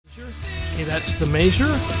That's the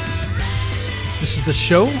measure. This is the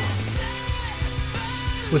show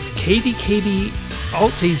with KDKB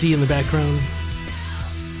Alt AZ in the background.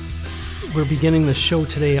 We're beginning the show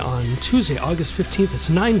today on Tuesday, August 15th. It's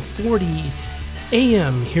 9:40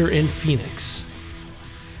 a.m. here in Phoenix.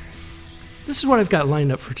 This is what I've got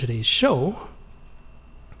lined up for today's show.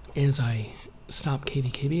 As I stop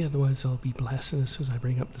KDKB, otherwise I'll be blasting as soon as I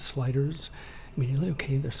bring up the sliders. Immediately,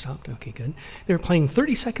 okay, they're stopped. Okay, good. They're playing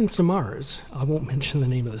 30 Seconds to Mars. I won't mention the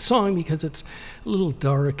name of the song because it's a little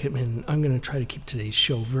dark, and I'm going to try to keep today's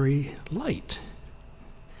show very light.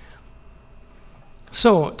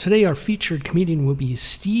 So, today our featured comedian will be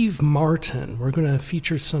Steve Martin. We're going to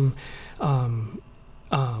feature some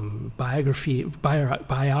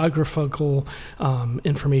biographical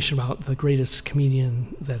information about the greatest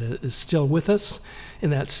comedian that is still with us,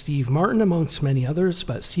 and that's Steve Martin, amongst many others,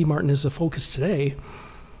 but Steve Martin is the focus today.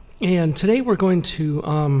 And today we're going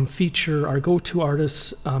to feature our go-to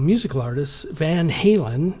artist, musical artist, Van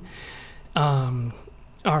Halen.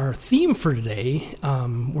 Our theme for today,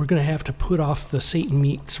 we're going to have to put off the Satan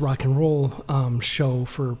Meets Rock and Roll show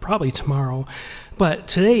for probably tomorrow. But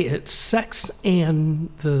today it's sex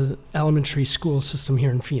and the elementary school system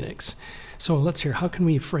here in Phoenix. So let's hear, how can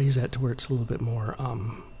we phrase that to where it's a little bit more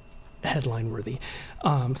headline worthy?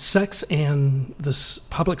 Sex and the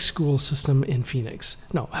public school system in Phoenix.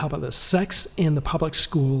 No, how about this? Sex and the public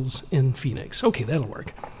schools in Phoenix. Okay, that'll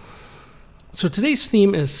work. So today's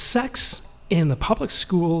theme is sex and the public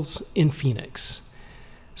schools in Phoenix.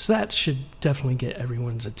 So that should definitely get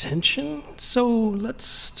everyone's attention. So let's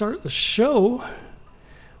start the show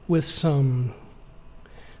with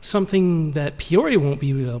something that Peoria won't be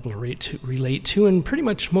able to relate to, and pretty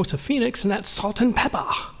much most of Phoenix, and that's salt and pepper.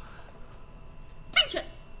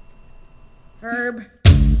 Herb.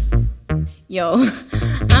 Yo,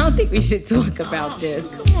 I don't think we should talk about this.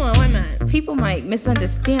 Come on, why not? People might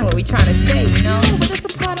misunderstand what we're trying to say, you know? No, but that's a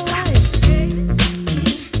part of life.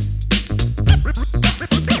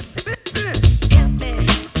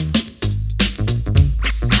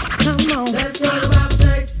 Come on. Let's talk about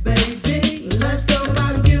sex, baby. Let's talk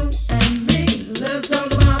about you and me. Let's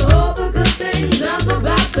talk about all the good things and the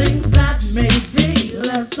bad things that may be.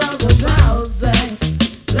 Let's talk about sex.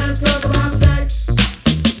 Let's talk about sex.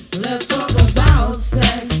 Let's talk about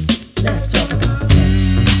sex. Let's talk about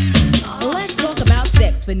sex. Let's talk about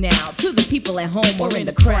sex for now. To the people at home or in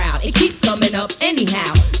the crowd, it keeps coming up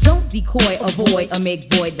anyhow. Don't decoy, avoid, or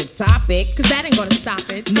make void the topic, Cause that ain't gonna stop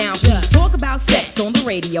it. now we talk about sex on the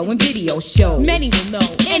radio and video shows. Many will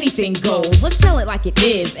know. Anything goes. Let's tell it like it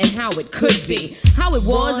is and how it could be. How it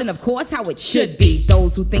was and of course how it should be.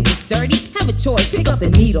 Those who think it's dirty have a choice. Pick up the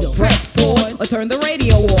needle, press pause, or turn the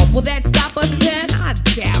radio off. Will that stop us, Pen? I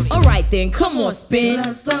doubt it. Alright then, come on, spin.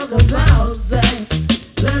 Let's talk about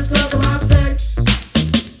sex. Let's talk about sex.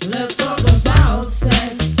 Let's talk about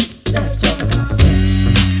sex. Let's talk about sex.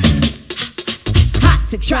 Hot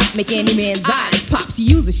to trap, make any man's eyes pop. She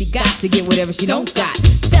use what she got to get whatever she don't got.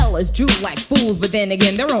 Fellas drew like fools, but then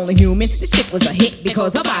again, they're only human. This chick was a hit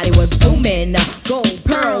because her body was booming. Gold,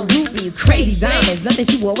 pearl, rubies, crazy diamonds. Nothing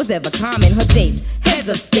she wore was ever common. Her dates, heads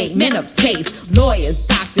of state, men of taste, lawyers,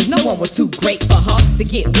 doctors. No one was too great for her to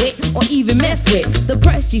get with or even mess with. The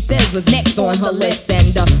press, she says, was next on her list.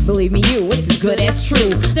 And believe me, it's as good as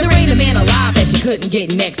true. There ain't a man alive that she couldn't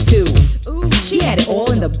get next to. She had it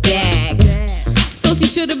all in the bag. So she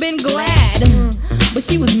should have been glad. But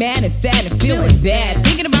she was mad and sad and feeling bad,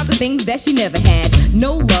 thinking about the things that she never had.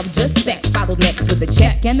 No love, just sex, followed next with a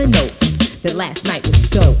check and a note. That last night was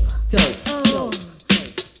dope. Oh.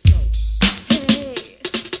 Hey.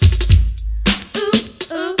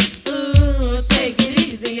 Ooh, take it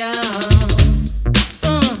easy, y'all.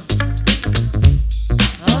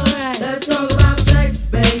 Alright. Let's talk about sex,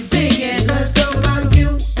 baby. Sing it. Let's talk about you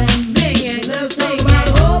and Sing it. let's talk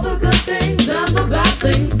about all the good things and the bad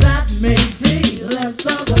things that may be. Let's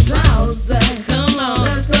talk about sex. Come on.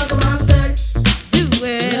 Let's talk about sex. Do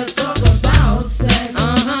it. Let's talk about sex.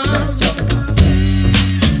 Let's talk about sex.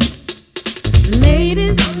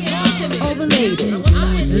 Ladies, all the ladies,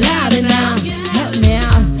 louder now, help me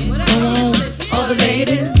out. Come on, all the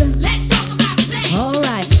ladies. Let's talk about sex.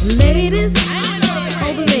 Alright, ladies,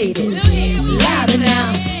 all the ladies, louder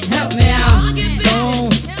now, help me out. Come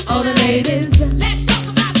on, all the ladies. Let's talk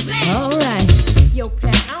about sex. Alright. Yo,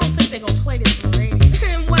 Pat, I don't think they're gonna play this on the radio.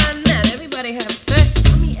 Why not? Everybody have sex.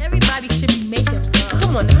 I mean, everybody should be making love.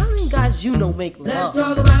 Come on, how many guys you know make Let's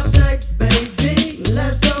love? talk about sex, baby.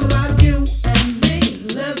 Let's talk about you and me.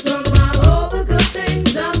 Let's talk about all the good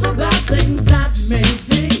things and the bad things that may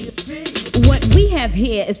be. What we have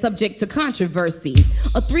here is subject to controversy.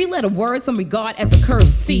 A three-letter word some regard as a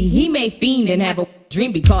curse. See, he may fiend and have a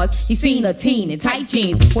dream because he's seen a teen in tight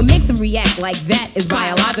jeans. What makes him react like that is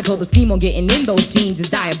biological. The scheme on getting in those jeans is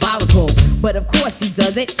diabolical. But of course he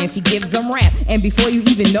does it, and she gives him rap. And before you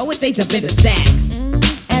even know it, they jump in the sack.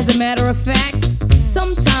 As a matter of fact,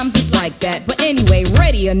 sometimes it's like that. But anyway,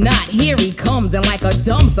 ready or not, here he comes. And like a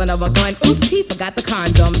dumb son of a gun, oops, he forgot the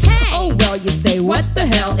condoms. Hey! Oh well, you say, what the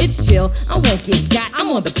hell, it's chill. I won't get got, I'm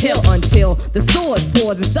on the pill until the sores,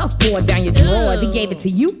 pores, and stuff pour down your drawers. He gave it to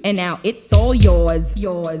you, and now it's all yours.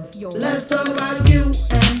 Let's talk about you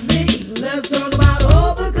and me. Let's talk about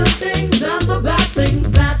all the good things and the bad things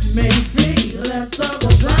that may be. Let's talk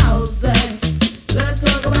about sex. Let's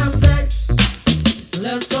talk about sex.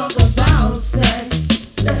 Let's talk about sex.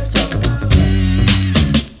 Let's talk about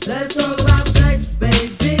sex. Let's talk about sex,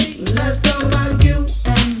 baby. Let's talk about you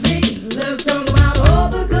and me. Let's talk about all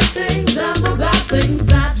the good things and the bad things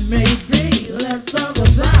that may be. Let's talk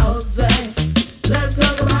about sex. Let's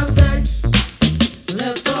talk about sex.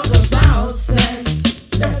 Let's talk about sex.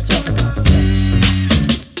 Let's talk about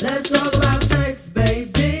sex. Let's talk about sex,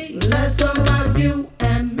 baby. Let's talk about you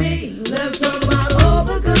and me. Let's talk about all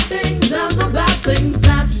the good things and the bad things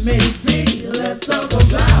that may be. Let's talk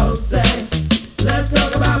about sex. Let's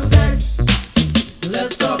talk about sex.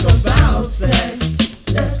 Let's talk about sex.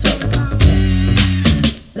 Let's talk about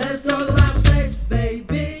sex. Let's talk about sex,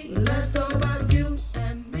 baby. Let's talk about you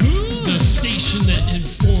and me. The station that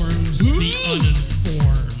informs the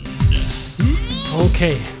uninformed.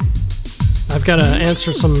 Okay. I've got to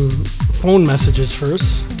answer some phone messages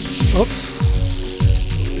first. Oops.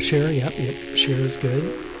 Share, yep, share is good.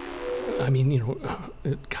 I mean,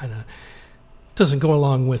 it kind of doesn't go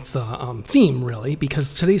along with the theme, really,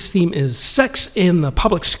 because today's theme is sex in the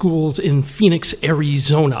public schools in Phoenix,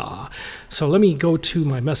 Arizona. So let me go to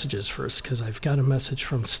my messages first, because I've got a message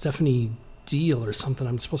from Stephanie Deal or something.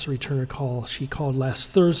 I'm supposed to return her call. She called last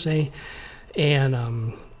Thursday.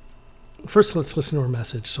 And first, let's listen to her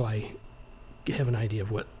message so I have an idea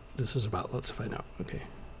of what this is about. Let's find out. Okay.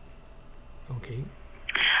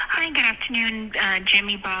 Hi, good afternoon,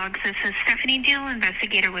 Jimmy Boggs. This is Stephanie Deal,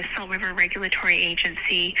 investigator with Salt River Regulatory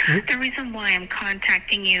Agency. Mm-hmm. The reason why I'm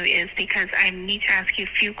contacting you is because I need to ask you a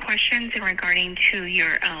few questions regarding to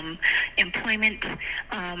your employment.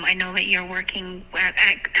 I know that you're working at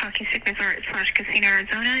Talking Stick Resort / Casino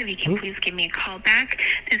Arizona. If you can please give me a call back.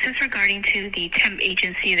 This is regarding to the temp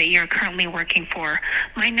agency that you're currently working for.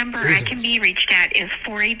 My number I can be reached at is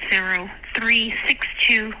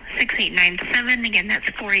 480-362-6897. Again, that's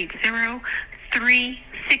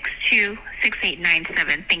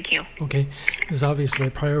 480-362-6897. Thank you. Okay. This is obviously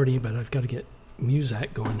a priority, but I've got to get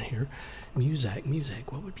music going here. Music.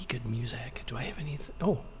 What would be good music? Do I have anything?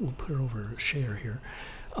 Oh, we'll put it over share here.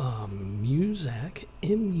 Music,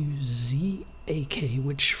 M-U-Z-A-K,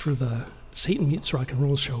 which for the Satan Meets Rock and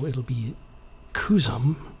Roll show, it'll be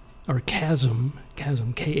Kazum, or Kazum,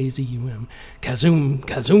 K-A-Z-U-M,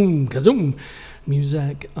 Kazum,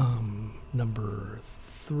 music, number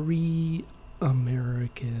 3,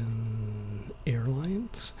 American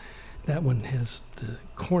Airlines. That one has the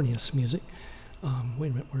corniest music.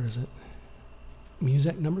 Wait a minute, where is it?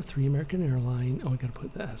 Music number 3, American Airline. Oh, I gotta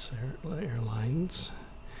put the S there. Airlines.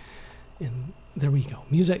 And there we go.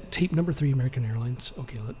 Music tape number 3, American Airlines.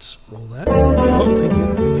 Okay, let's roll that. Oh, thank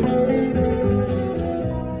you.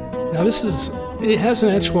 Now it has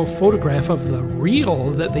an actual photograph of the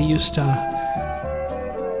reel that they used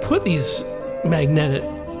to put these magnetic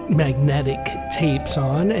tapes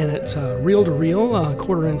on, and it's a reel-to-reel,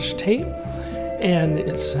 1/4-inch tape, and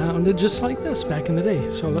it sounded just like this back in the day.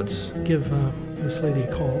 So let's give this lady a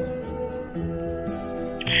call.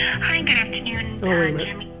 Hi, good afternoon. Oh, wait a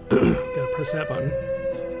minute. Gotta press that button.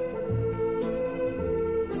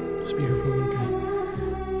 Speakerphone, okay.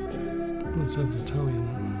 Oh, it says Italian.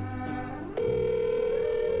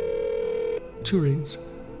 2 rings.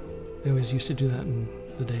 They always used to do that in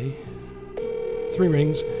the day. 3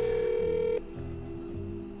 rings.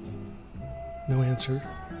 No answer.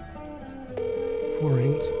 4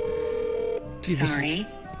 rings. Gee, Sorry.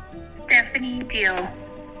 Stephanie Deal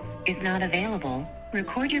is not available.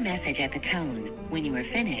 Record your message at the tone. When you are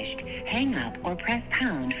finished, hang up or press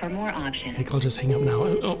pound for more options. I think I'll just hang up now.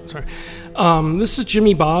 Oh, sorry. This is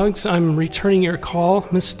Jimmy Boggs. I'm returning your call,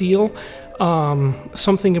 Miss Deal.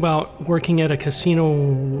 Something about working at a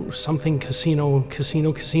casino,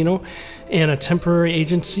 and a temporary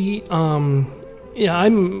agency. Yeah,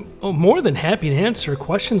 I'm more than happy to answer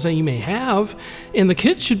questions that you may have, and the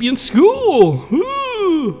kids should be in school.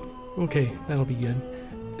 Woo! Okay, that'll be good.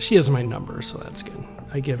 She has my number, so that's good.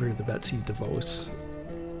 I give her the Betsy DeVos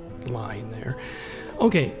line there.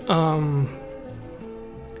 Okay,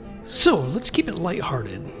 so let's keep it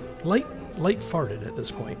lighthearted, light farted at this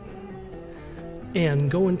point, and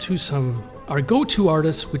go into our go-to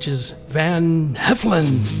artist, which is Van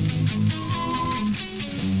Heflin.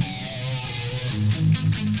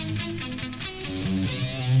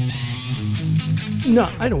 No,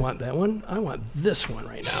 I don't want that one. I want this one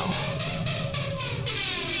right now.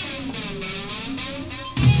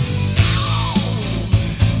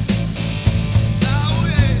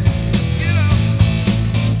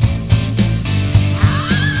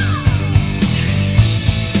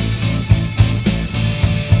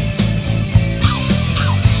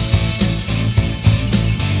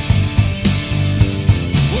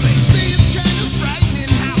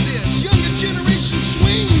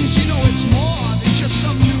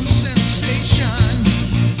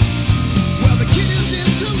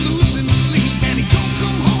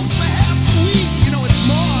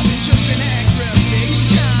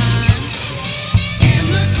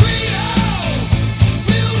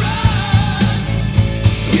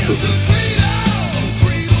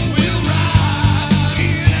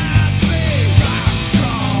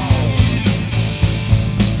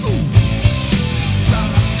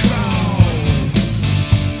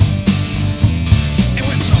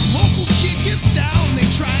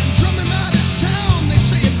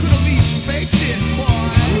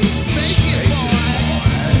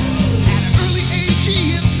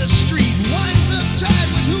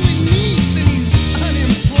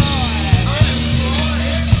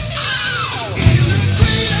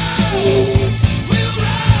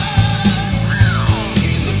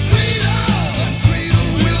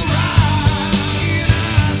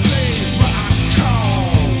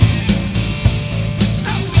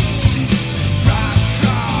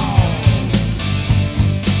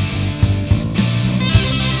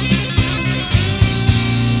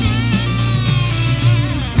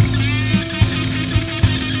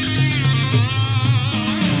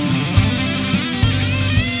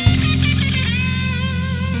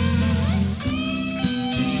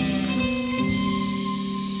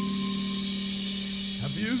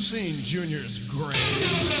 Seen Junior's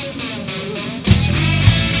grades.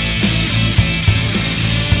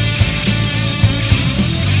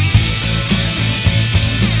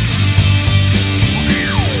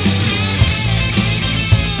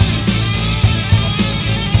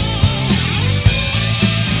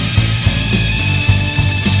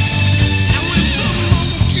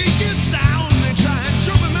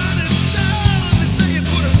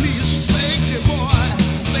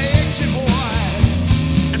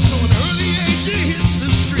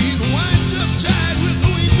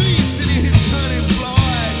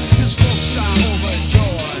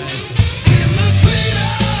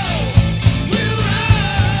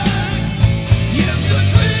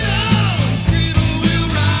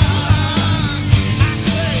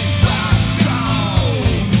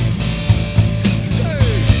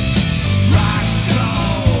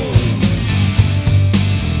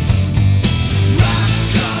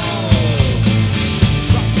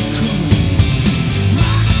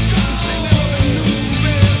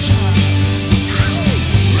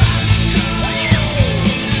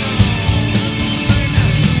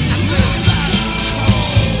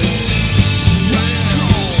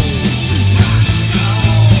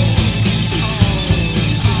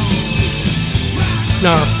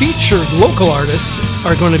 Now, our featured local artists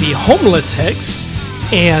are going to be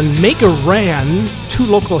Homelitex and Mega Ran, two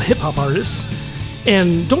local hip-hop artists.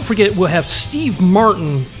 And don't forget, we'll have Steve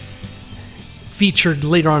Martin featured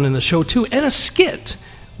later on in the show, too, and a skit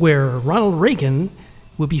where Ronald Reagan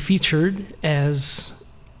will be featured as,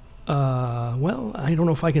 well, I don't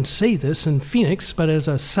know if I can say this in Phoenix, but as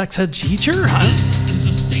a sex ed teacher, huh? This is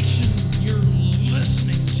a station you're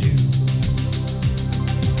listening to.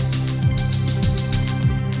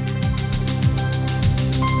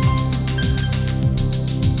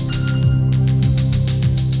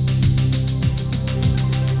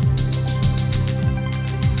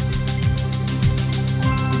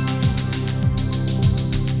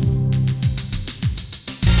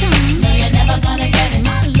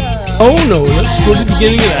 Oh no, let's go to the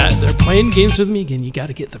beginning of that. They're playing games with me again. You got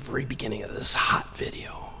to get the very beginning of this hot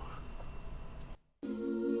video.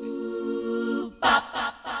 Pop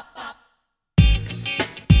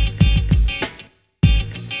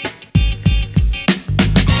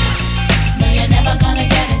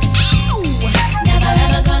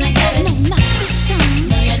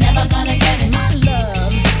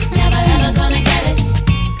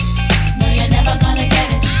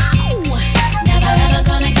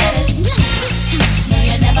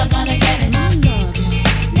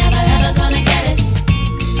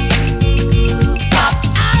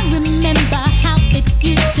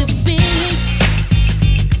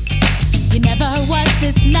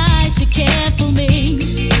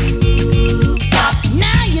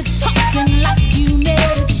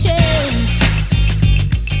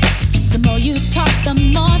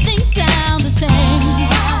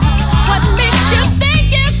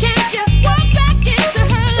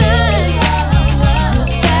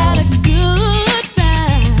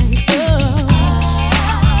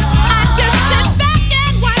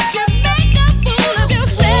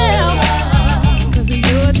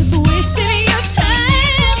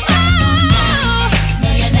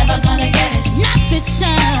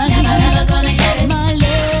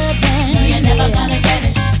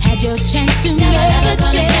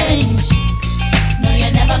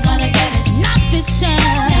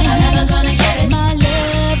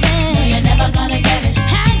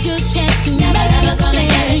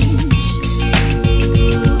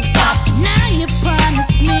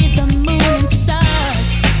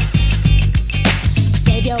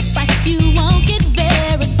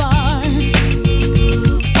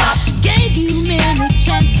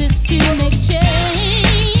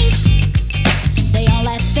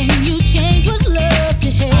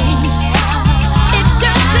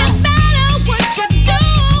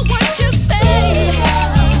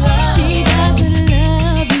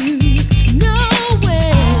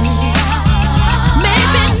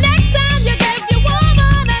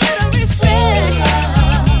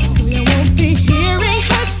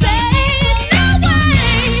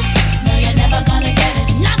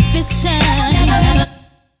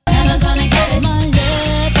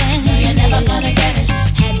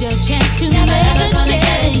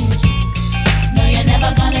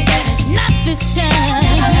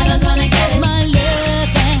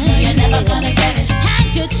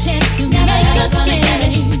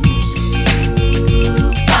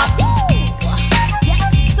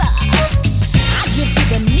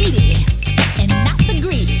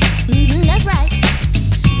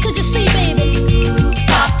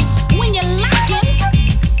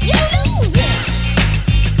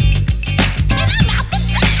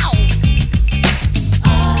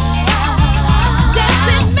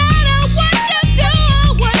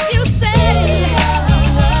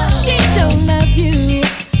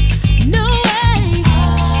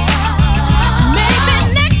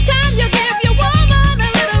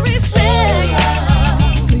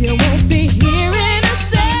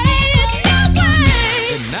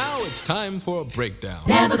for a breakdown.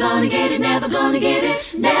 Never gonna get it, never gonna get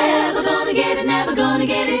it, never gonna get it, never gonna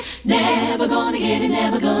get it, never gonna get it,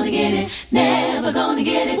 never gonna get it, never gonna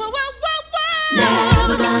get it.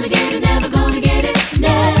 Never gonna get it, never gonna get it,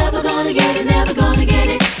 never gonna get it, never gonna get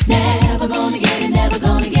it, never gonna get it, never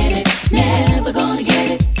gonna get it, never gonna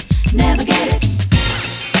get it, never get it.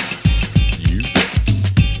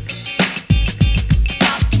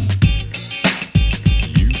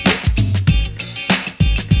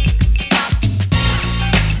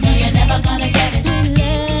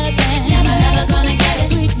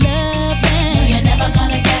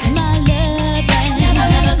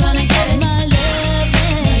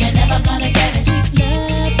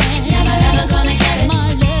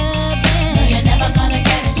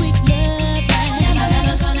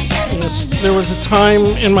 There was a time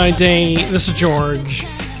in my day, this is George,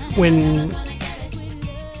 when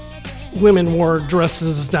women wore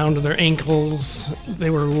dresses down to their ankles. They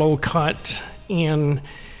were low cut, and,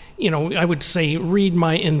 you know, I would say, read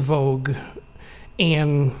my In Vogue.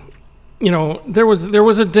 And, you know, there was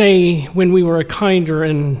a day when we were a kinder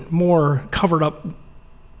and more covered up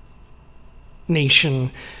nation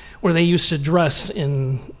where they used to dress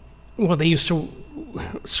in, well, they used to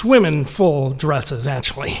swim in full dresses,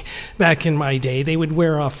 actually. Back in my day, they would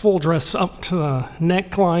wear a full dress up to the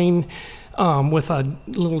neckline with a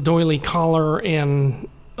little doily collar, and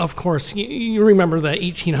of course, you remember the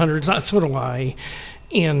 1800s, so do I.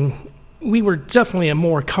 And we were definitely a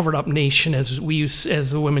more covered up nation as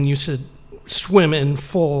the women used to swim in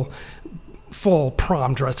full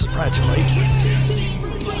prom dresses, practically.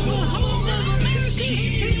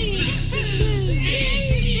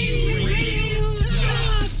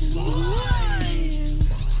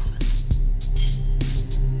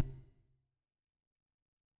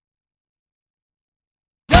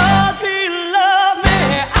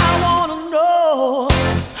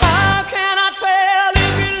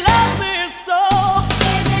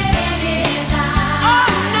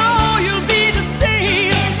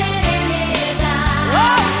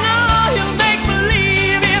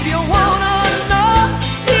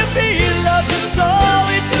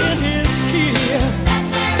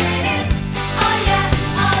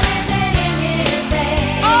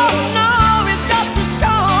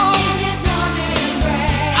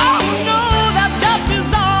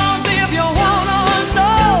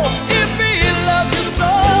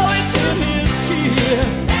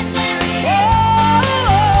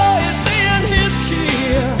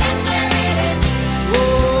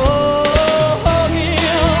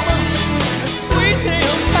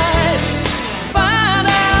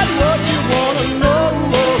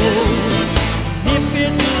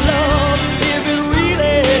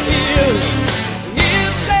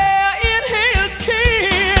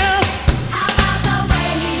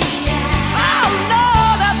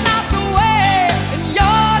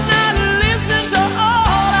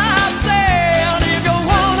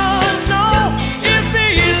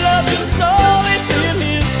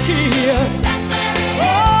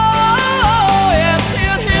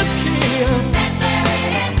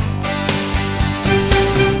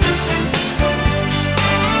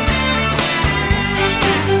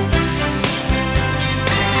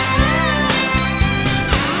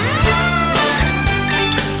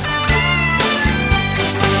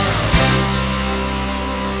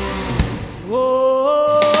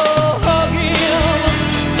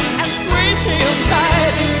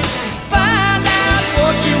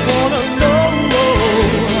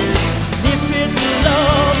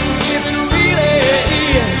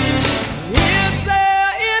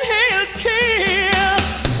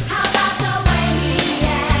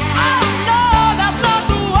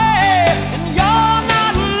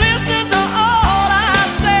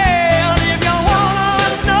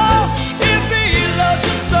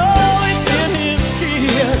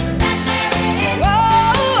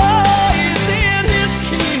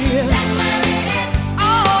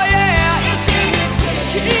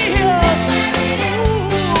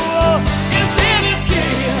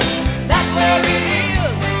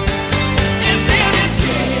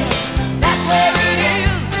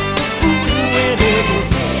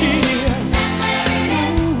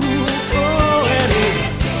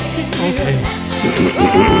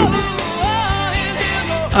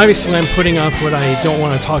 Obviously, I'm putting off what I don't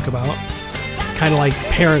want to talk about. Kind of like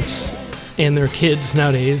parents and their kids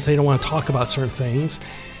nowadays. They don't want to talk about certain things.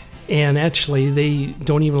 And actually, they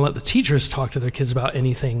don't even let the teachers talk to their kids about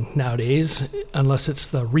anything nowadays, unless it's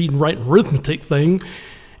the read, write, and arithmetic thing.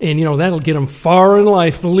 And, you know, that'll get them far in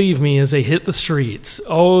life, believe me, as they hit the streets.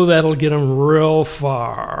 Oh, that'll get them real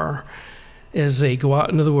far. as they go out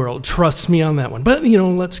into the world. Trust me on that one. But, you know,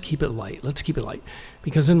 let's keep it light.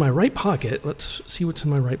 Because in my right pocket, let's see what's in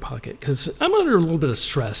my right pocket. Because I'm under a little bit of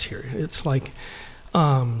stress here. It's like,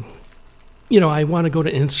 you know, I want to go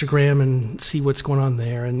to Instagram and see what's going on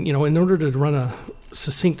there. And, you know, in order to run a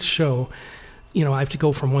succinct show, you know, I have to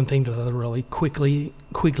go from one thing to the other really quickly,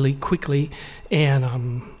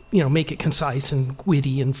 and, you know, make it concise and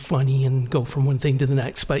witty and funny and go from one thing to the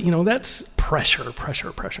next. But, you know, that's pressure.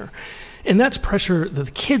 And that's pressure that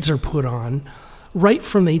the kids are put on right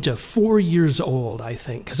from the age of 4 years old, I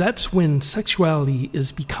think, because that's when sexuality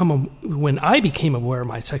is when I became aware of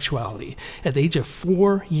my sexuality, at the age of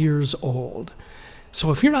 4 years old.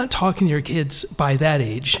 So if you're not talking to your kids by that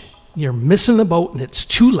age, you're missing the boat, and it's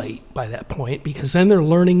too late by that point, because then they're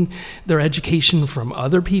learning their education from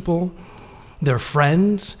other people, their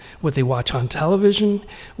friends, what they watch on television,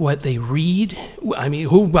 what they read. I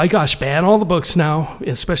mean, my gosh, ban all the books now,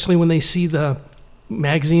 especially when they see the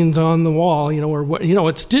magazines on the wall, you know, or what, you know,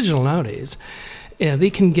 it's digital nowadays. And they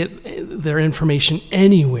can get their information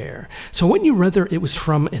anywhere. So wouldn't you rather it was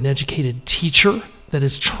from an educated teacher that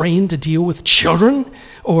is trained to deal with children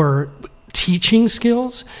or teaching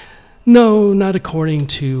skills? No, not according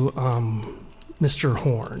to Mr.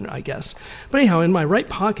 Horn, I guess. But anyhow, in my right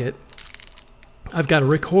pocket, I've got a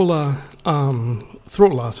Ricola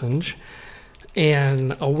throat lozenge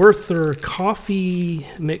and a Werther coffee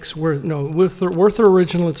mix. Werther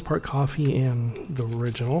original. It's part coffee and the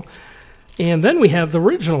original. And then we have the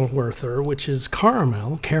original Werther, which is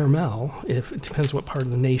caramel. If it depends what part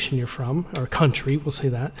of the nation you're from, or country, we'll say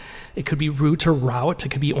that. It could be root or route. It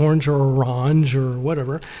could be orange or orange or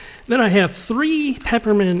whatever. Then I have 3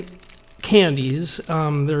 peppermint candies.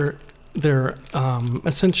 They're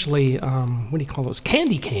essentially, what do you call those?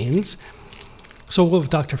 Candy canes. So we'll have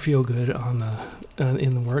Dr. Feelgood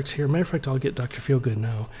in the works here. Matter of fact, I'll get Dr. Feelgood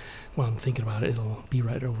now. While I'm thinking about it, it'll be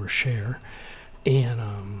right over share. And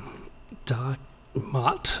Doc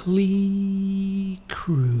Motley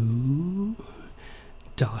Crue,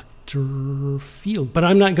 Dr. Field. But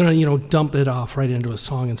I'm not going to, you know, dump it off right into a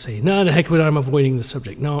song and say, no, the heck with it, I'm avoiding the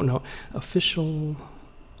subject. No. Official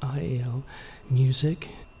IL music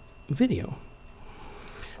video.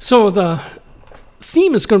 So the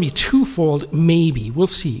theme is going to be twofold, maybe. We'll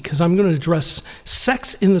see, because I'm going to address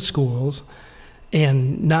sex in the schools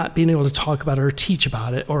and not being able to talk about it or teach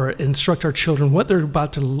about it or instruct our children what they're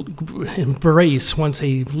about to embrace once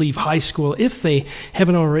they leave high school, if they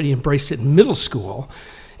haven't already embraced it in middle school,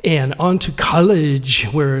 and on to college,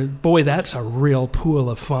 where, boy, that's a real pool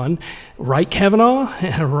of fun. Right, Kavanaugh?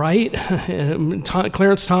 Right?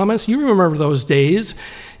 Clarence Thomas? You remember those days.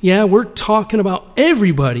 Yeah, we're talking about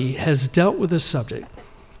everybody has dealt with this subject.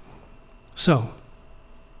 So,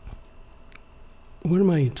 what am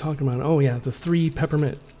I talking about? Oh, yeah, the 3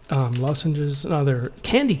 peppermint lozenges. No, they're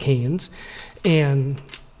candy canes. And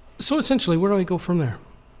so essentially, where do I go from there?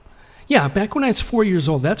 Yeah, back when I was 4 years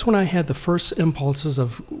old, that's when I had the first impulses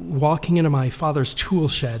of walking into my father's tool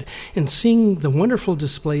shed and seeing the wonderful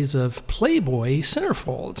displays of Playboy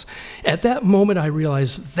centerfolds. At that moment, I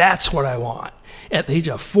realized that's what I want. At the age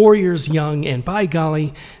of 4 years young, and by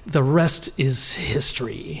golly, the rest is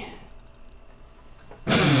history.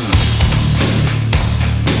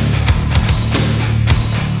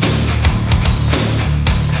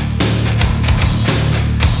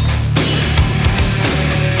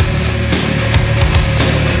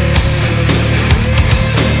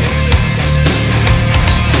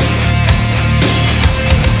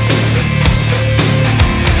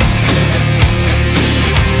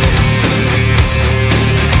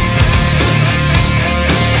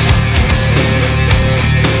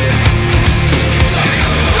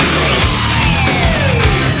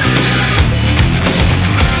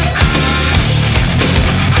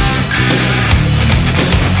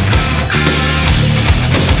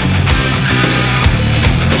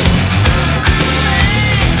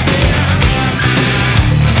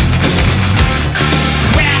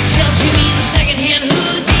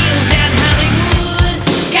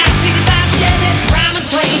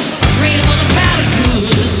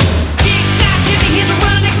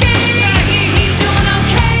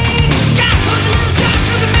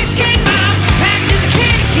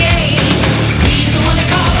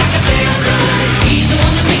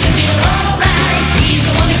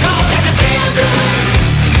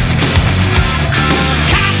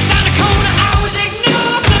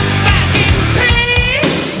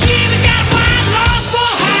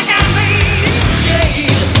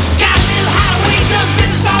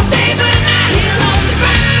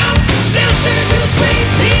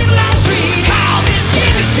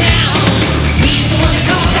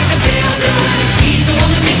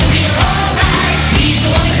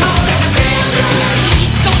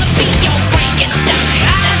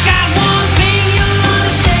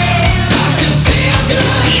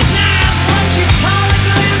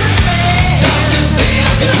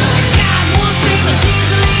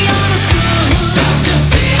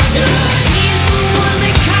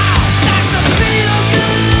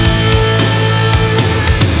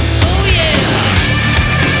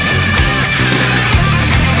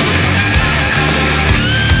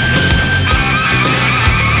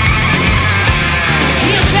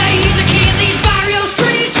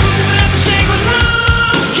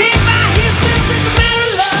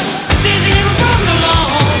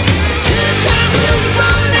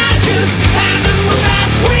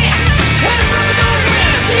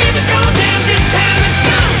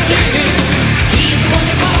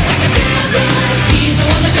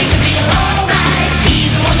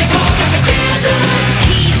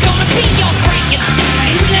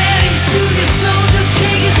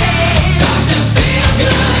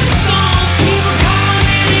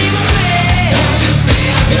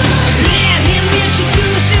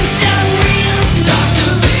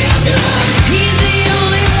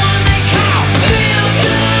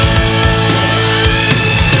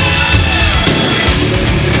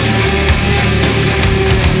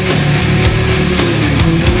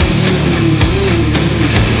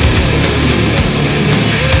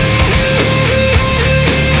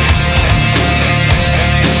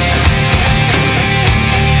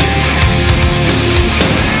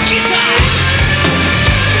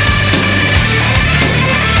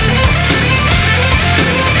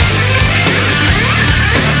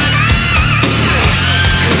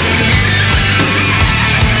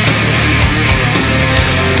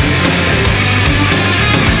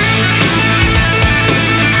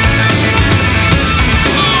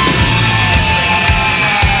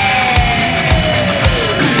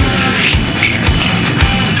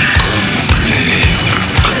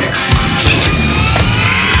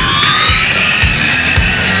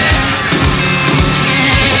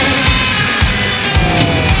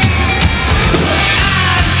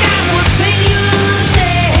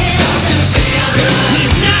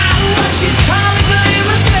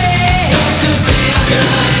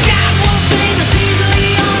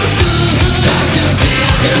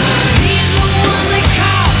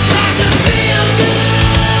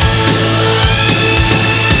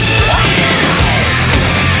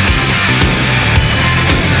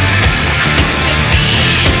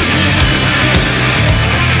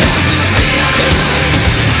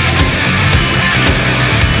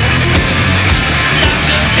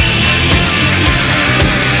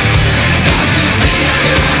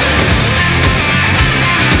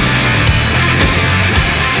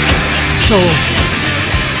 So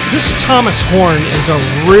this Thomas Horn is a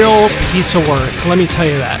real piece of work. Let me tell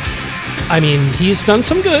you that. I mean, he's done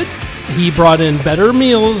some good. He brought in better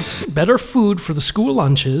meals, better food for the school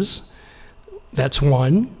lunches. That's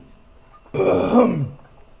one.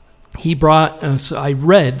 He brought, so I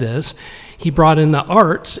read this, he brought in the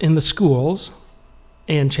arts in the schools,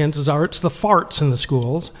 and chances are it's the farts in the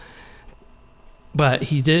schools. But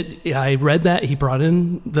he did, I read that, he brought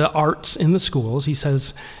in the arts in the schools. He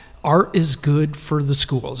says art is good for the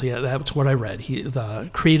schools. Yeah, that's what I read,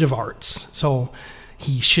 the creative arts. So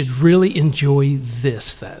he should really enjoy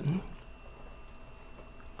this then.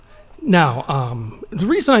 Now, the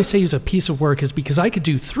reason I say he's a piece of work is because I could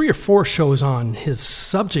do 3 or 4 shows on his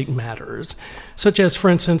subject matters, such as,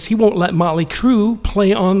 for instance, he won't let Motley Crue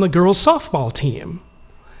play on the girls' softball team,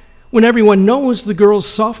 when everyone knows the girls'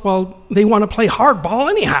 softball, they want to play hardball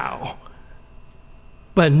anyhow.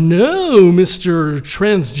 But no, Mr.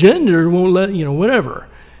 Transgender won't let, whatever.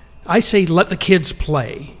 I say let the kids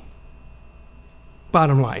play.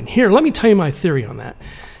 Bottom line. Here, let me tell you my theory on that.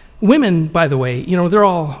 Women, by the way, they're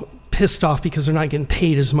all pissed off because they're not getting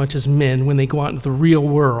paid as much as men when they go out into the real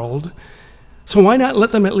world. So why not let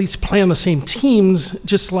them at least play on the same teams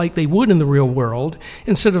just like they would in the real world,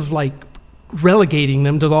 instead of relegating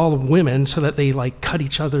them to all the women so that they cut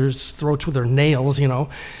each other's throats with their nails,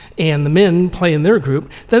 and the men play in their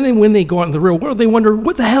group. Then when they go out in the real world, they wonder,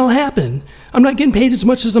 what the hell happened? I'm not getting paid as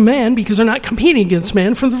much as a man because they're not competing against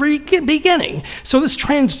men from the very beginning. So this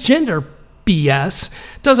transgender BS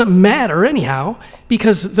doesn't matter anyhow,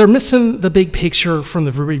 because they're missing the big picture from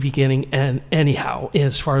the very beginning and anyhow,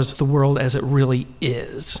 as far as the world as it really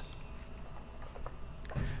is.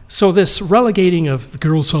 So this relegating of the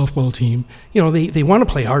girls' softball team, they want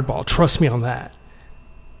to play hardball. Trust me on that.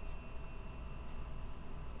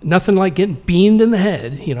 Nothing like getting beamed in the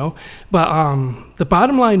head, But the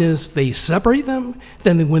bottom line is they separate them.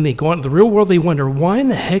 Then when they go out in the real world, they wonder, why in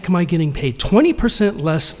the heck am I getting paid 20%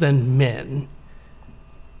 less than men?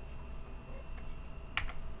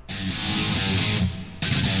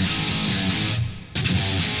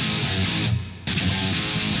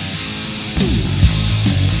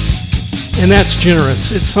 And that's generous.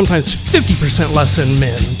 It's sometimes 50% less than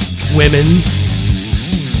men. Women.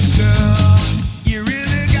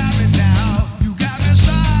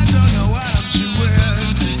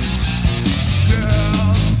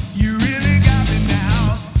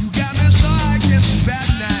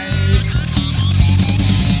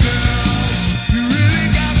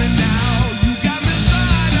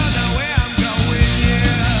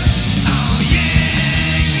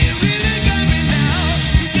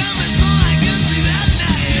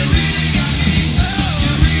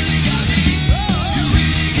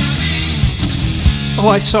 Oh,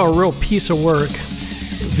 I saw a real piece of work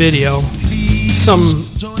video. Some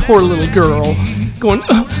poor little girl going,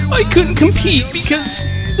 I couldn't compete because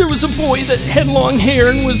there was a boy that had long hair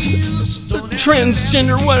and was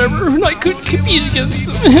transgender, whatever, and I couldn't compete against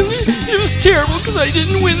him. And it was terrible because I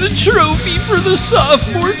didn't win the trophy for the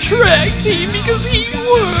sophomore track team because he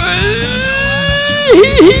won.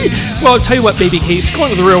 Well, I'll tell you what, baby Case, go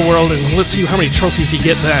into the real world and let's see how many trophies you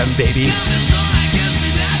get then, baby.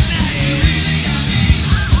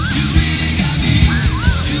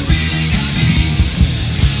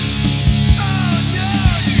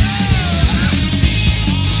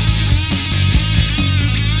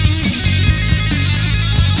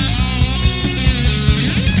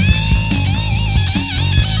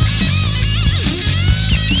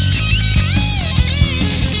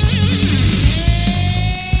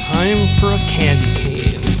 Time for a candy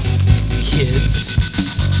cane, kids.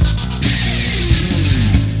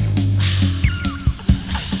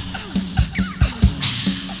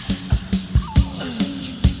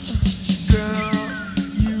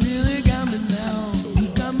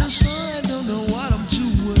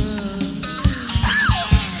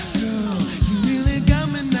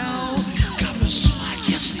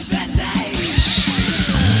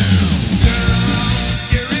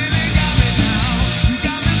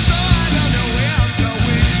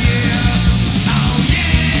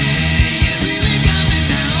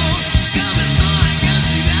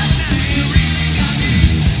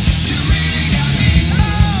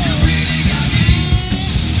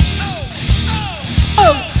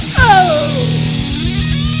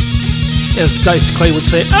 As Dice Clay would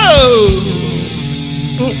say, oh!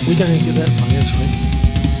 We gotta get that song, actually.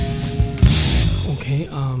 Okay,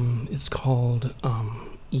 it's called,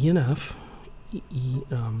 ENF.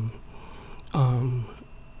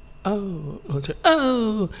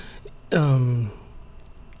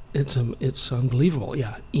 it's unbelievable.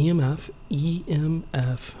 Yeah, EMF,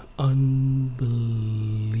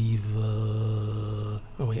 unbelievable.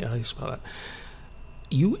 Oh wait, how do you spell that?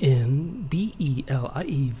 UNBELIEV.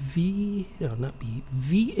 No, not B.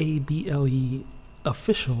 VABLE.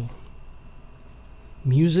 Official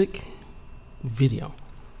music video.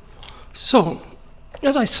 So,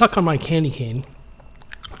 as I suck on my candy cane,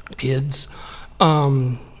 kids,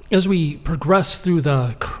 as we progress through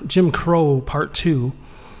the Jim Crow Part 2,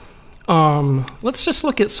 let's just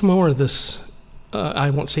look at some more of this, I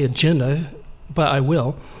won't say agenda, but I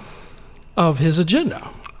will, of his agenda.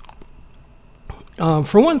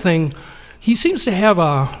 For one thing, he seems to have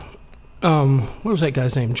a, what was that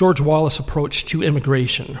guy's name? George Wallace approach to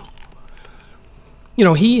immigration. You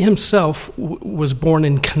know, he himself was born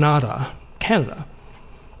in Canada,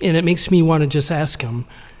 and it makes me want to just ask him,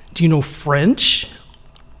 do you know French?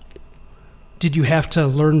 Did you have to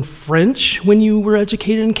learn French when you were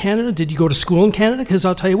educated in Canada? Did you go to school in Canada? Because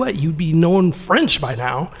I'll tell you what, you'd be knowing French by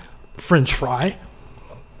now, French fry.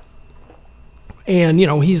 And, you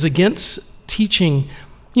know, he's against teaching,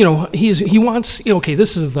 you know, he wants, okay,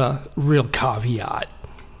 this is the real caveat.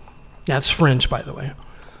 That's French, by the way.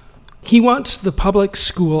 He wants the public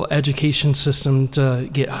school education system to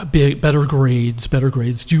get better grades,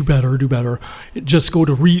 do better. Just go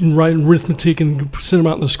to read and write and arithmetic and send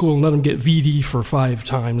them out in the school and let them get VD for 5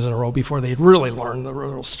 times in a row before they'd really learn the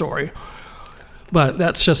real story. But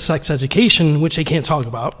that's just sex education, which they can't talk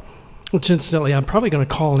about, which incidentally I'm probably going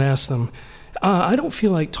to call and ask them. I don't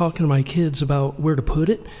feel like talking to my kids about where to put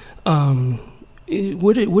it.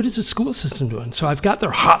 What is the school system doing? So I've got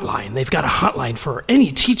their hotline. They've got a hotline for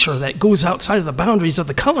any teacher that goes outside of the boundaries of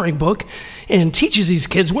the coloring book and teaches these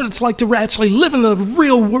kids what it's like to actually live in the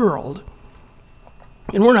real world.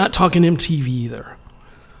 And we're not talking MTV either,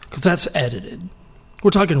 because that's edited.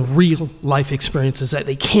 We're talking real life experiences that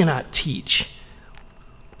they cannot teach.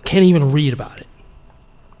 Can't even read about it.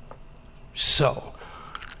 So,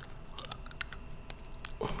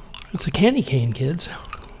 it's a candy cane, kids.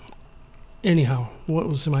 Anyhow, what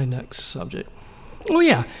was my next subject? Oh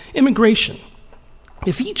yeah, immigration.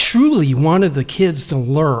 If he truly wanted the kids to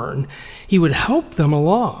learn, he would help them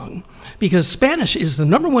along. Because Spanish is the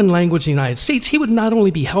 #1 language in the United States, he would not only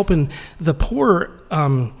be helping the poor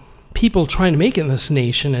people trying to make it in this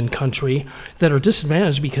nation and country that are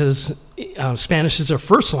disadvantaged because Spanish is their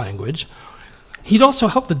first language, he'd also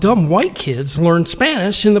help the dumb white kids learn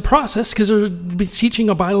Spanish in the process because they're teaching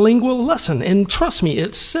a bilingual lesson. And trust me,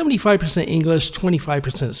 it's 75% English,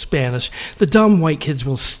 25% Spanish. The dumb white kids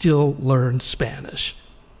will still learn Spanish.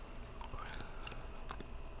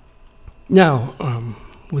 Now,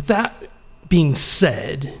 with that being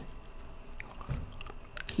said,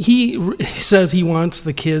 he says he wants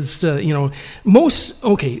the kids to,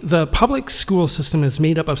 the public school system is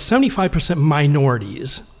made up of 75%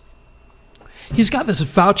 minorities. He's got this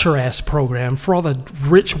voucher-ass program for all the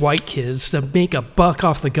rich white kids to make a buck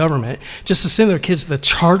off the government just to send their kids to the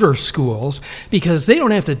charter schools because they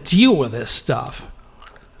don't have to deal with this stuff.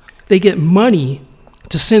 They get money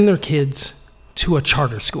to send their kids to a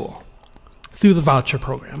charter school through the voucher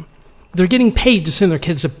program. They're getting paid to send their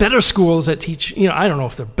kids to better schools that teach, I don't know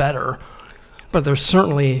if they're better, but they're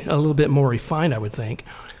certainly a little bit more refined, I would think.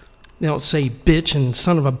 They don't say bitch and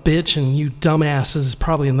son of a bitch and you dumbasses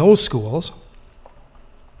probably in those schools.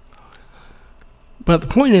 But the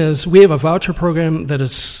point is, we have a voucher program that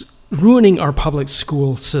is ruining our public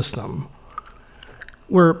school system.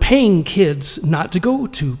 We're paying kids not to go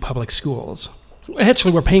to public schools.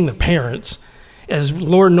 Actually, we're paying their parents, as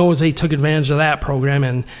Lord knows they took advantage of that program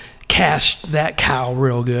and cashed that cow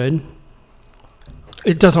real good.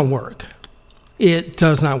 It doesn't work. It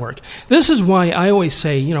does not work. This is why I always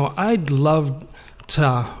say, I'd love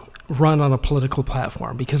to run on a political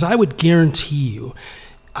platform because I would guarantee you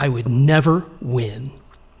I would never win,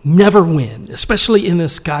 especially in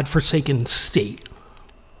this godforsaken state.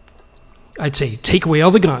 I'd say take away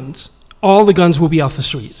all the guns. All the guns will be off the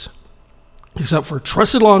streets, except for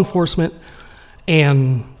trusted law enforcement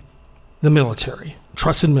and the military,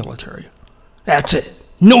 trusted military. That's it.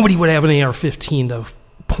 Nobody would have an AR-15 to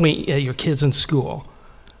point at your kids in school.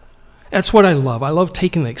 That's what I love. I love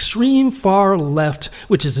taking the extreme far left,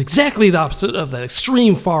 which is exactly the opposite of the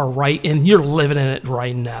extreme far right, and you're living in it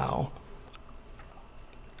right now.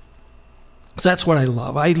 So that's what I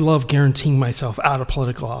love. I love guaranteeing myself out of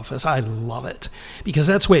political office. I love it. Because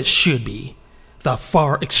that's the way it should be. The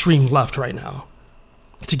far extreme left right now.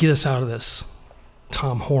 To get us out of this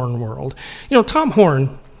Tom Horn world. Tom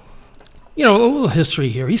Horn, a little history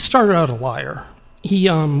here. He started out a liar. He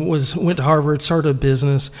went to Harvard, started a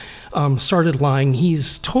business, started lying.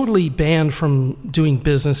 He's totally banned from doing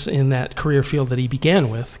business in that career field that he began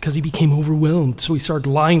with because he became overwhelmed. So he started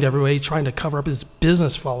lying to everybody, trying to cover up his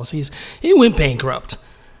business policies. He went bankrupt.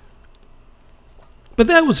 But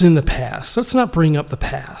that was in the past. Let's not bring up the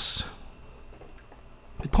past.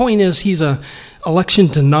 The point is, he's an election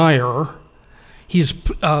denier.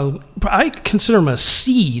 I consider him a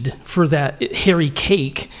seed for that Harry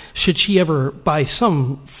Cake, should she ever, by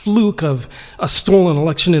some fluke of a stolen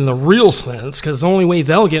election in the real sense, because the only way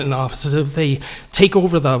they'll get in office is if they take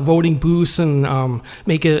over the voting booths and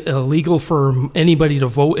make it illegal for anybody to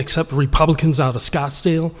vote except Republicans out of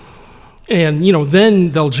Scottsdale. And,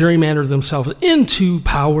 then they'll gerrymander themselves into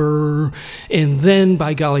power, and then,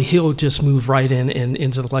 by golly, he'll just move right in and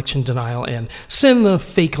into election denial and send the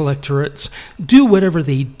fake electorates, do whatever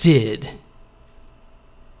they did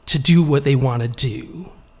to do what they want to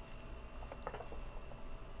do.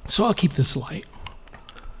 So I'll keep this light.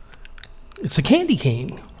 It's a candy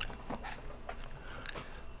cane.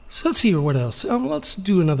 So let's see what else. Let's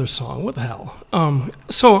do another song. What the hell?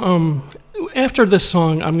 After this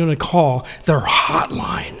song, I'm going to call their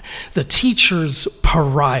hotline, the teacher's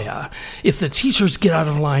pariah. If the teachers get out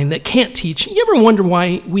of line that can't teach, you ever wonder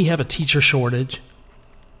why we have a teacher shortage?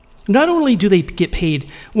 Not only do they get paid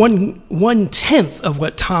 1/10 of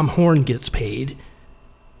what Tom Horn gets paid,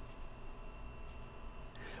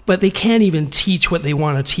 but they can't even teach what they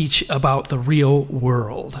want to teach about the real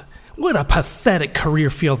world. What a pathetic career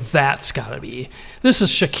field that's got to be. This is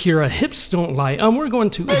Shakira, Hips Don't Lie. We're going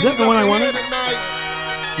to... Is that the one I wanted?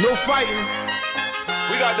 No fighting.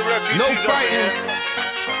 We got the refugees. No fighting.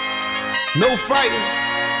 No fighting.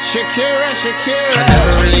 Shakira. I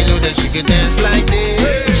never really knew that she could dance like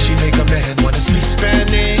this. She make a man wanna speak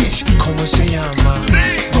Spanish. Como se llama?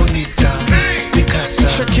 Bonita. Picasa.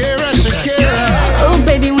 Shakira. Oh,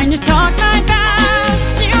 baby, when you talk like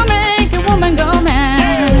that, you make a woman go mad.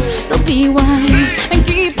 So be wise and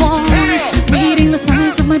keep on reading the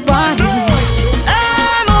signs of my body.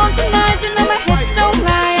 I'm on tonight, my hips don't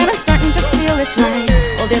lie, and I'm starting to feel it's right.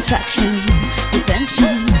 All the attraction, the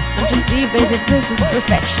tension. Don't you see, baby, this is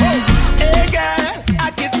perfection. Hey girl,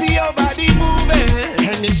 I can see your body moving,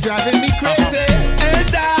 And it's driving me crazy.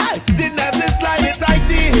 And I didn't have the slightest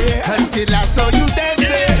idea Until I saw you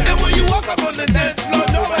dancing. And when you walk up on the dance floor,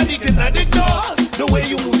 nobody can ignore the way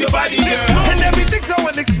you move your body, girl. And everything's so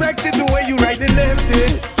unexpected, the way you right and left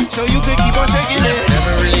it. So you could keep on shaking it.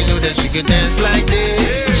 Never really knew that she could dance like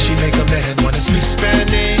this. She make a man wanna speak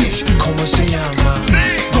Spanish. Como se llama?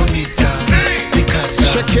 Bonita. Picasa.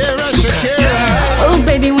 Shakira. Oh,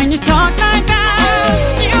 baby, when you talk like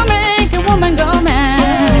that, you make a woman go mad.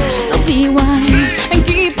 So be wise and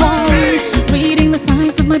keep on reading the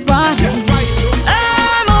signs of my body.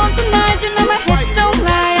 I'm on tonight, my hips don't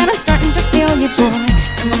lie, and I'm starting to feel you, boy.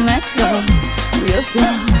 Come on, let's go real slow.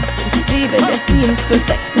 Don't you see, baby, I see it's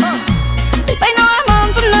perfect. Babe, I know I'm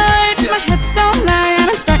on tonight, my hips don't lie, and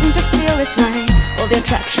I'm starting to feel it's right. All the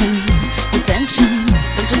attraction, the tension.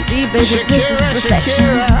 Don't you see, baby, this is perfection.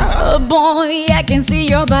 Oh boy, I can see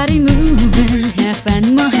your body moving, half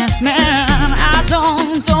animal, half man. I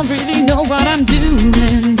don't really know what I'm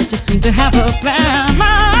doing, but just seem to have a plan.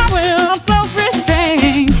 My will,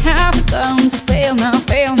 self-restraint, have come to fail now.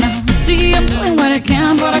 See, I'm doing what I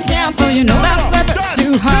can, but I can't, so you know that's a bit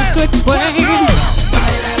too hard to explain.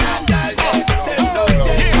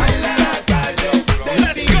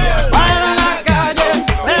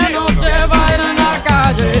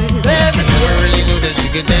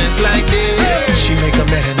 Could dance like this. She make a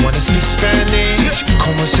man wanna speak Spanish.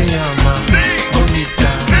 Como se llama?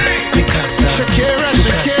 Bonita. Picasa. Shakira.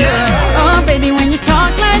 Oh, baby, when you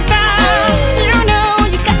talk like that, you know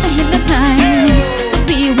you got me hypnotized. So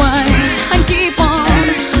be wise and keep on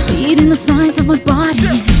reading the signs of my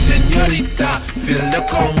body. Señorita, feel the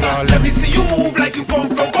conga. Let me see you move like you come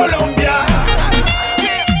from Colombia.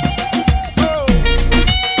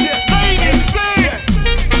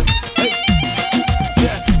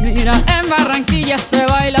 Mira, en Barranquilla se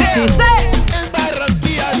baila así. En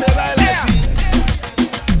Barranquilla se baila así.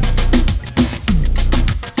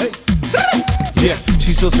 Yeah,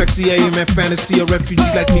 she's so sexy, I am at fantasy. A refugee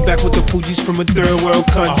like me back with the Fugees from a third world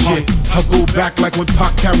country. I go back like when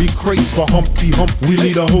Pac carried crates for Humpty Hump. We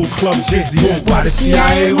lead a whole club dizzy. Why the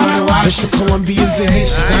CIA wanna watch the Colombians and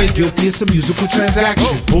Haitians? I ain't guilty, it's a musical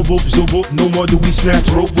transaction. Boop, boop, zo, boop, no more do we snatch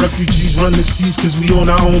rope. Refugees run the seas cause we on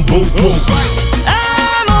our own boat.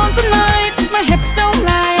 I'm on tonight, my hips don't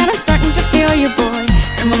lie, and I'm starting to feel you, boy.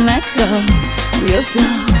 Come on, let's go real slow.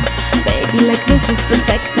 Baby, like this is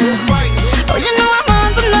perfecto. Oh, you know I'm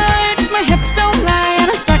on tonight, my hips don't lie,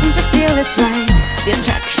 and I'm starting to feel it's right. the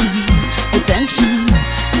attraction, the tension.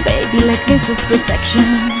 Baby, like this is perfection.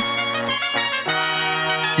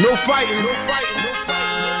 No fighting, no fighting, no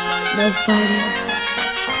fighting, no fighting.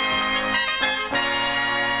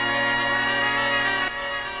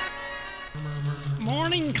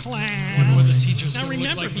 Morning class. Now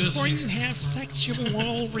remember, before you have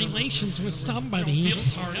sexual relations with somebody,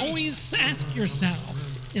 always ask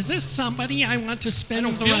yourself, is this somebody I want to spend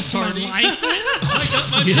the rest of my life with? I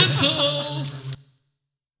got my pencil.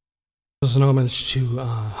 This is an homage to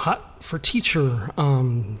Hot for Teacher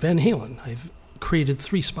Van Halen. I've created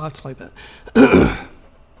 3 spots like that.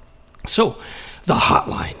 So, the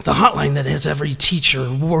hotline that has every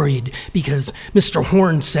teacher worried because Mr.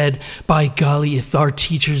 Horn said, by golly, if our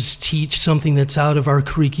teachers teach something that's out of our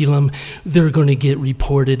curriculum, they're going to get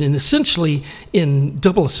reported and essentially, in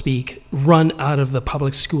doublespeak, run out of the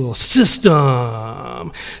public school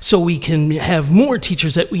system. So we can have more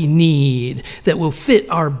teachers that we need that will fit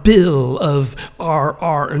our bill of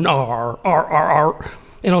R. And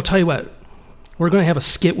I'll tell you what, we're going to have a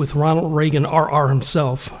skit with Ronald Reagan, RR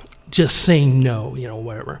himself, just saying no,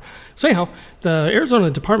 whatever. So anyhow, the Arizona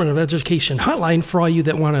Department of Education hotline for all you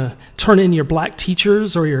that want to turn in your black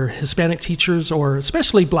teachers or your Hispanic teachers or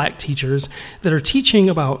especially black teachers that are teaching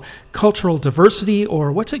about cultural diversity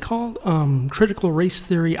or what's it called? Critical race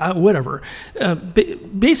theory, whatever.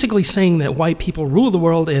 Basically saying that white people rule the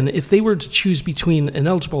world, and if they were to choose between an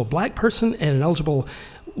eligible black person and an eligible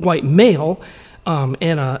white male and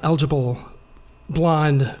an eligible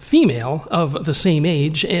blonde female of the same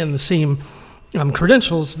age and the same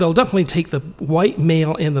credentials, they'll definitely take the white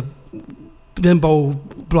male and the bimbo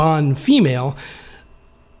blonde female,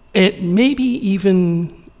 and maybe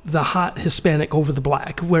even the hot Hispanic over the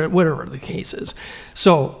black, whatever the case is.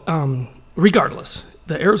 So, regardless,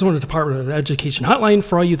 the Arizona Department of Education hotline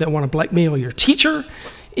for all you that want to blackmail your teacher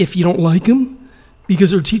if you don't like them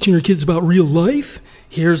because they're teaching your kids about real life,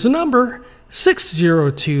 here's the number.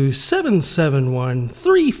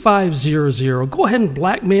 602-771-3500. Go ahead and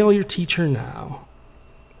blackmail your teacher now.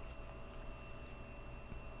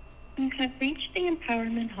 You have reached the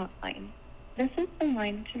Empowerment Hotline. This is the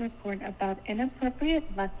line to report about inappropriate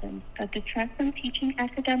lessons that detract from teaching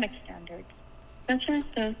academic standards, such as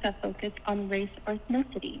those that focus on race or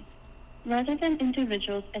ethnicity, rather than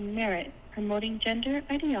individuals and merit, promoting gender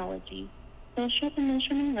ideology, social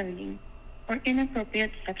emotional learning, or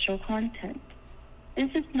inappropriate sexual content. This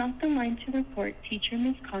is not the line to report teacher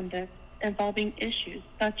misconduct involving issues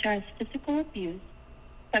such as physical abuse,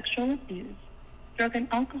 sexual abuse, drug and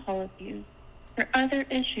alcohol abuse, or other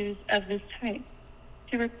issues of this type.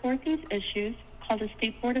 To report these issues, call the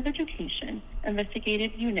State Board of Education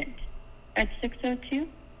Investigative Unit at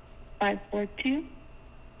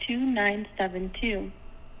 602-542-2972.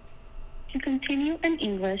 To continue in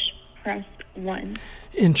English, press 1.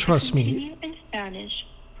 And trust me, continue in Spanish,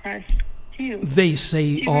 press 2. They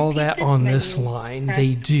say all that on this line.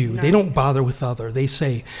 They do. They don't bother with other. They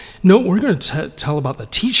say, no, we're going to tell about the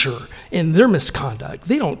teacher and their misconduct.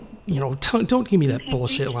 They don't, don't give me that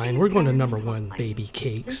bullshit line. We're going to number 1, baby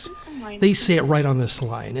cakes. They say it right on this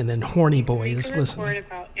line. And then horny boys, listen. Report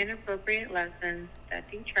about inappropriate lessons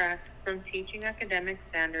that detract from teaching academic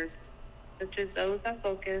standards, such as those that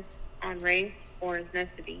focus on race or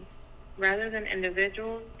ethnicity, rather than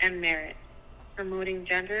individuals and merit, promoting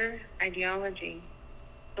gender ideology,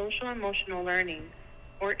 social emotional learning,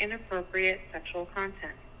 or inappropriate sexual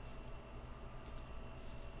content.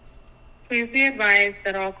 Please be advised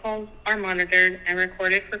that all calls are monitored and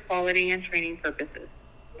recorded for quality and training purposes.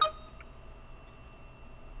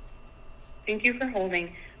 Thank you for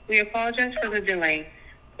holding. We apologize for the delay.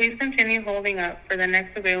 Please continue holding up for the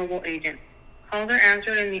next available agent. Calls are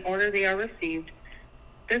answered in the order they are received.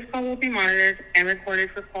 This call will be monitored and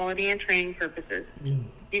recorded for quality and training purposes. You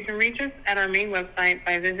can reach us at our main website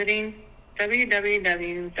by visiting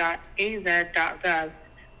www.az.gov,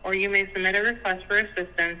 or you may submit a request for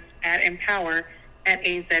assistance at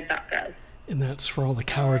empower@az.gov. And that's for all the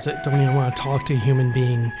cowards that don't even want to talk to a human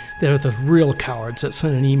being. They're the real cowards that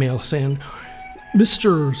send an email saying,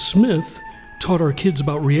 Mr. Smith taught our kids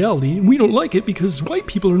about reality, and we don't like it because white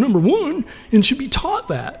people are number 1 and should be taught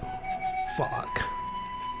that. Fuck.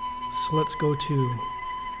 So let's go to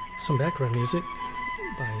some background music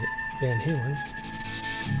by Van Halen.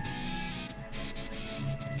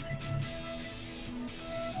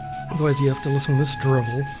 Otherwise you have to listen to this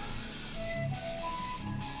drivel.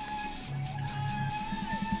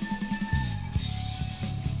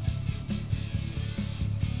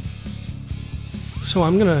 So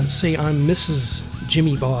I'm going to say I'm Mrs.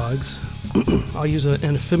 Jimmy Boggs. I'll use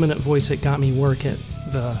an effeminate voice that got me work at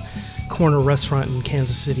the corner restaurant in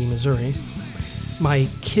Kansas City, Missouri. my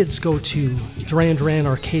kids go to Duran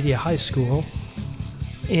Arcadia High School,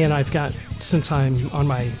 and I've got, since I'm on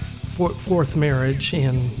my fourth marriage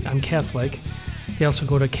and I'm Catholic, they also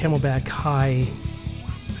go to Camelback High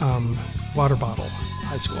Water Bottle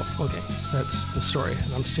High School. Okay, so that's the story,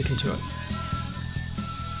 and I'm sticking to it.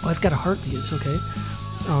 Oh, I've got a heartbeat, it's okay.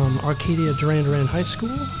 Arcadia Duran High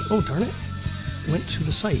School. Oh, darn it. Went to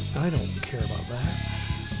the site. I don't care about that.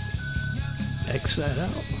 X that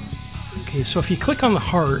out. Okay, so if you click on the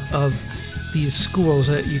heart of these schools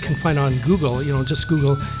that you can find on Google, just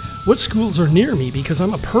Google, what schools are near me, because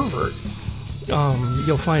I'm a pervert.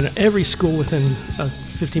 You'll find every school within a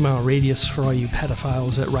 50-mile radius for all you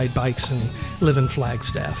pedophiles that ride bikes and live in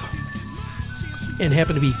Flagstaff and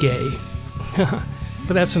happen to be gay.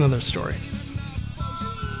 But that's another story.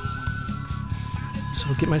 So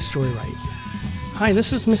I'll get my story right. Hi,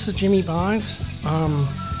 this is Mrs. Jimmy Boggs.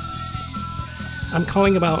 I'm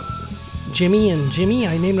calling about Jimmy and Jimmy.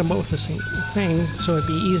 I named them both the same thing, so it'd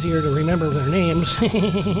be easier to remember their names.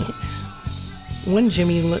 One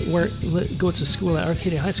Jimmy goes to school at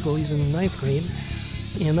Arcadia High School. He's in 9th grade.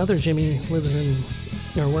 And another Jimmy lives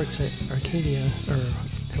works at Arcadia.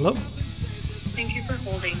 Hello? Thank you for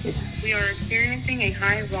holding. We are experiencing a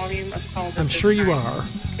high volume of calls. I'm sure you are.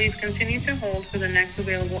 Please continue to hold for the next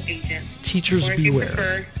available agent. Teachers or if beware. you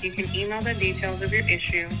prefer, you can email the details of your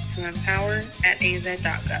issue to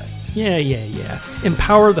empower@az.gov. Yeah.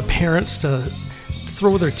 Empower the parents to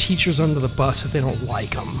throw their teachers under the bus if they don't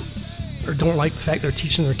like them, or don't like the fact they're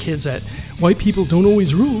teaching their kids that white people don't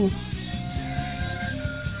always rule.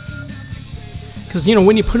 Because,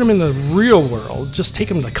 when you put them in the real world, just take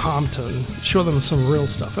them to Compton, show them some real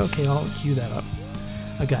stuff. Okay, I'll cue that up.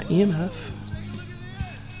 I got EMF.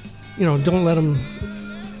 Don't let them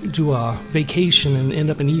do a vacation and end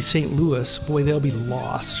up in East St. Louis. Boy, they'll be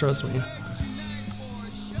lost, trust me.